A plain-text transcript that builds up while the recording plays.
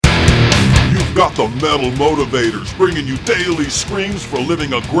got the Metal Motivators bringing you daily screams for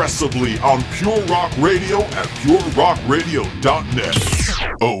living aggressively on Pure Rock Radio at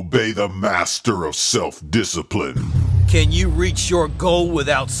purerockradio.net. Obey the master of self-discipline. Can you reach your goal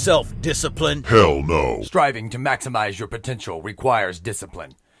without self-discipline? Hell no. Striving to maximize your potential requires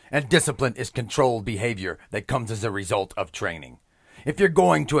discipline. And discipline is controlled behavior that comes as a result of training. If you're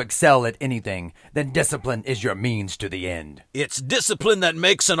going to excel at anything, then discipline is your means to the end. It's discipline that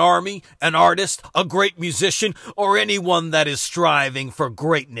makes an army, an artist, a great musician, or anyone that is striving for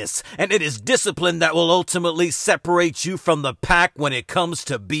greatness. And it is discipline that will ultimately separate you from the pack when it comes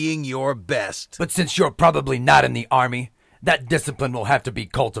to being your best. But since you're probably not in the army, that discipline will have to be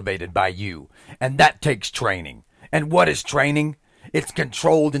cultivated by you. And that takes training. And what is training? It's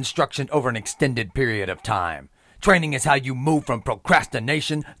controlled instruction over an extended period of time. Training is how you move from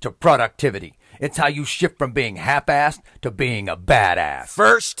procrastination to productivity. It's how you shift from being half-assed to being a badass.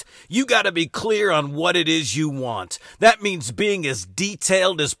 First, you gotta be clear on what it is you want. That means being as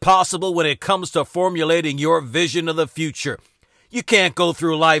detailed as possible when it comes to formulating your vision of the future. You can't go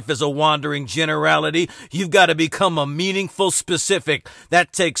through life as a wandering generality. You've got to become a meaningful specific.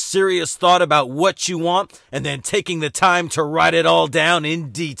 That takes serious thought about what you want and then taking the time to write it all down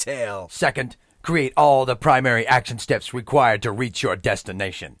in detail. Second, create all the primary action steps required to reach your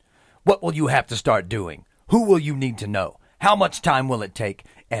destination. What will you have to start doing? Who will you need to know? How much time will it take?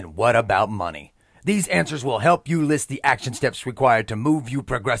 And what about money? These answers will help you list the action steps required to move you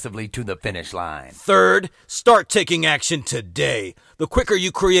progressively to the finish line. Third, start taking action today. The quicker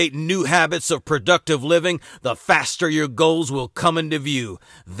you create new habits of productive living, the faster your goals will come into view.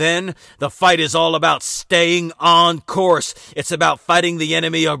 Then, the fight is all about staying on course. It's about fighting the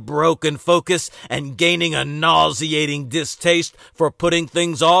enemy of broken focus and gaining a nauseating distaste for putting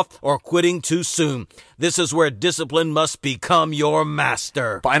things off or quitting too soon. This is where discipline must become your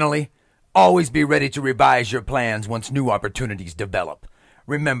master. Finally, always be ready to revise your plans once new opportunities develop.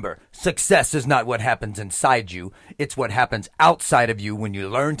 Remember, success is not what happens inside you, it's what happens outside of you when you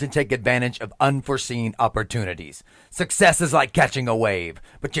learn to take advantage of unforeseen opportunities. Success is like catching a wave,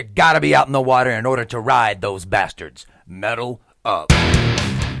 but you gotta be out in the water in order to ride those bastards. Metal up.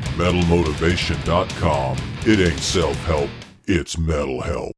 MetalMotivation.com. It ain't self-help, it's metal help.